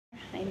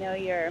I know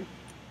you're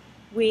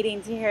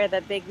waiting to hear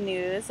the big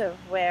news of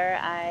where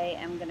I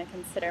am going to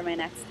consider my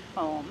next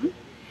home.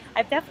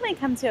 I've definitely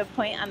come to a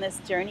point on this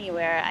journey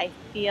where I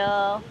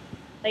feel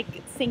like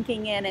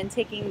sinking in and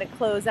taking the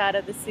clothes out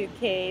of the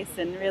suitcase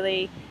and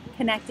really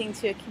connecting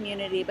to a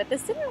community. But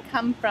this didn't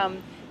come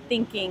from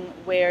thinking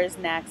where's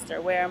next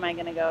or where am I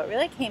going to go. It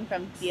really came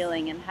from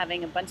feeling and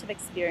having a bunch of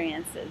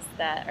experiences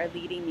that are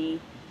leading me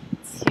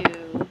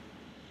to.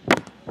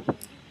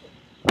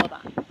 Hold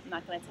on, I'm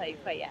not going to tell you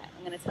quite yet.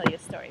 I'm going to tell you a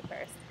story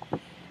first.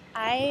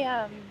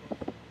 I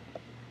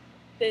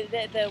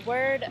the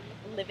word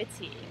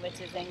livity, which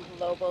is in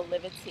global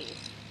livity,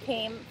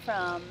 came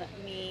from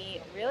me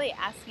really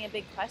asking a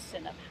big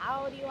question of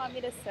how do you want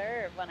me to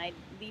serve when I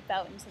leap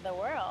out into the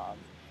world?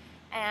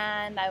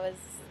 And I was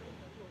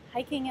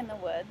hiking in the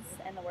woods,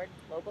 and the word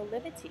global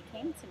livity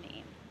came to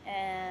me.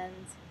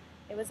 And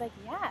it was like,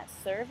 yeah,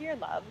 serve your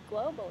love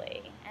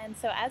globally. And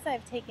so as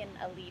I've taken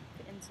a leap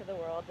into the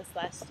world this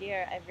last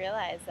year, I've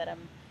realized that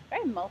I'm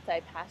very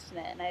multi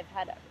passionate, and I've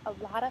had a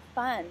lot of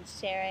fun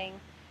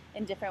sharing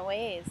in different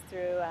ways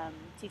through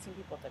teaching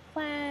people to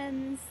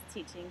cleanse,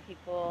 teaching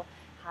people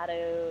how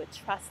to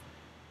trust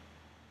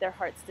their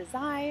heart's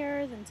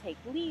desires and take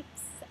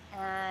leaps.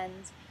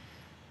 And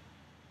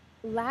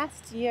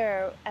last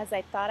year, as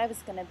I thought I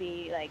was going to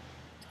be like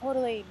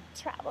totally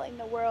traveling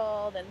the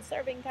world and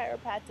serving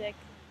chiropractic,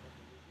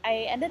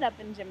 I ended up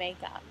in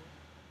Jamaica.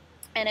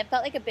 And it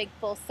felt like a big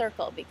full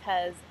circle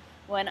because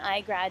when I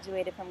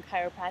graduated from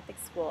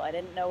chiropractic school, I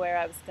didn't know where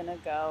I was going to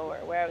go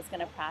or where I was going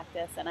to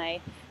practice. And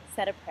I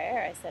said a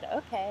prayer. I said,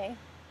 okay,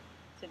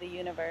 to the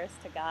universe,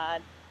 to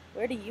God,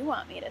 where do you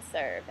want me to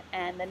serve?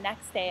 And the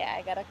next day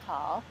I got a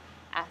call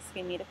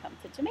asking me to come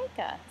to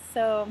Jamaica.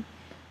 So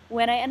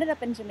when I ended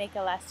up in Jamaica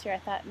last year, I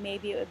thought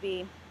maybe it would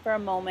be for a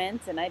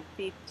moment and I'd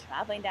be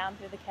traveling down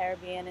through the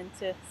Caribbean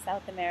into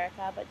South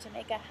America, but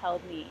Jamaica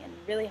held me and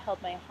really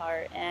held my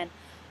heart. And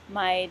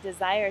my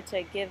desire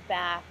to give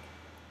back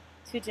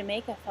to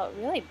Jamaica felt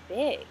really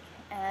big.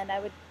 And I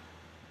would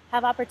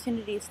have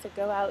opportunities to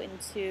go out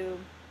into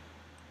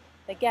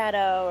the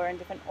ghetto or in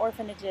different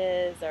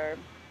orphanages or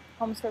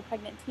homes for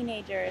pregnant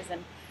teenagers.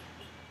 And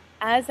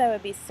as I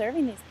would be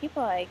serving these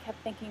people, I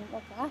kept thinking,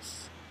 well,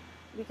 gosh,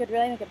 we could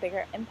really make a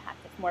bigger impact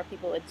if more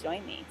people would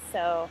join me.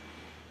 So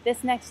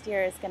this next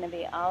year is going to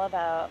be all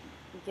about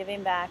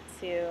giving back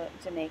to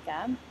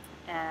Jamaica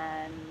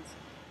and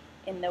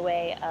in the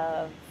way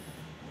of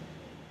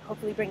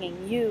hopefully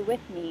bringing you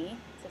with me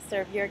to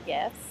serve your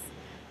gifts,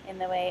 in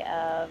the way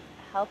of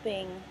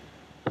helping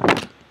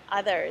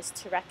others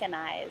to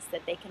recognize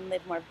that they can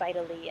live more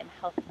vitally and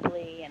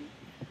healthfully. And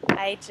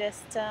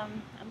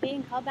I'm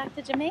being called back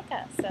to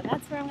Jamaica. So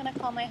that's where I'm going to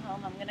call my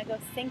home. I'm going to go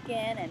sink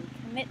in and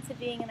commit to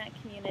being in that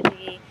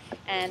community.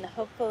 And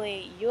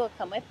hopefully you will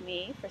come with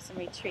me for some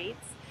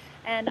retreats.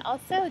 And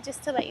also,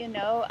 just to let you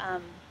know,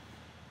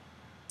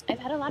 I've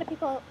had a lot of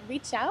people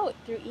reach out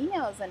through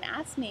emails and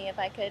ask me if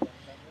I could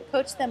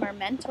coach them or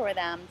mentor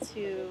them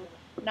to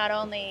not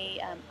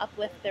only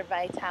uplift their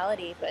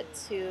vitality, but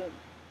to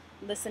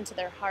listen to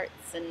their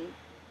hearts and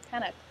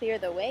kind of clear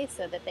the way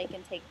so that they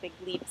can take big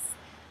leaps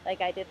like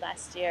I did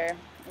last year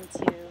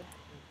into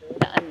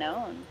the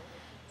unknown.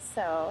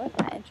 So if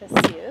that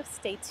interests you,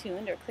 stay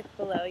tuned or click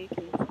below. You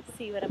can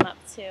see what I'm up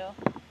to.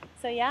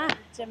 So yeah,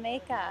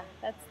 Jamaica.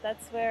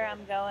 That's where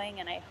I'm going,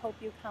 and I hope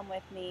you come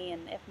with me.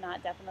 And if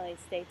not, definitely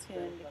stay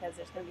tuned because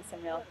there's going to be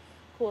some real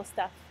cool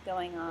stuff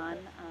going on.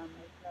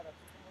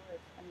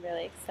 I'm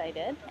really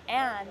excited,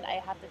 and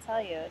I have to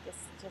tell you,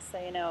 just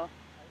so you know,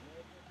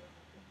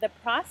 the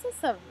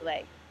process of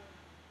like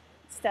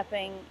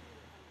stepping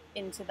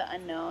into the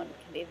unknown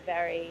can be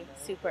very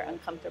super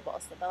uncomfortable.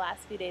 So the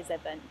last few days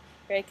I've been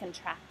very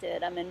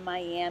contracted. I'm in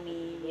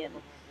Miami, and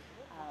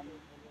um,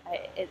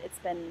 it's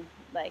been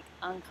like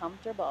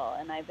uncomfortable.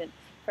 And I've been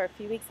for a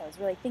few weeks. I was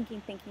really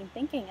thinking,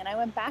 and I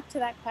went back to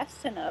that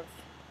question of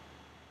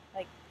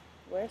like,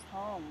 where's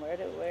home?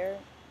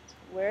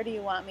 Where do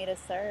you want me to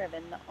serve?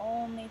 And the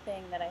only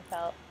thing that I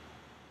felt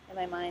in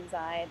my mind's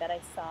eye that I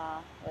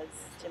saw was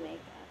Jamaica.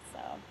 So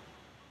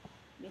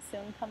me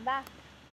soon come back.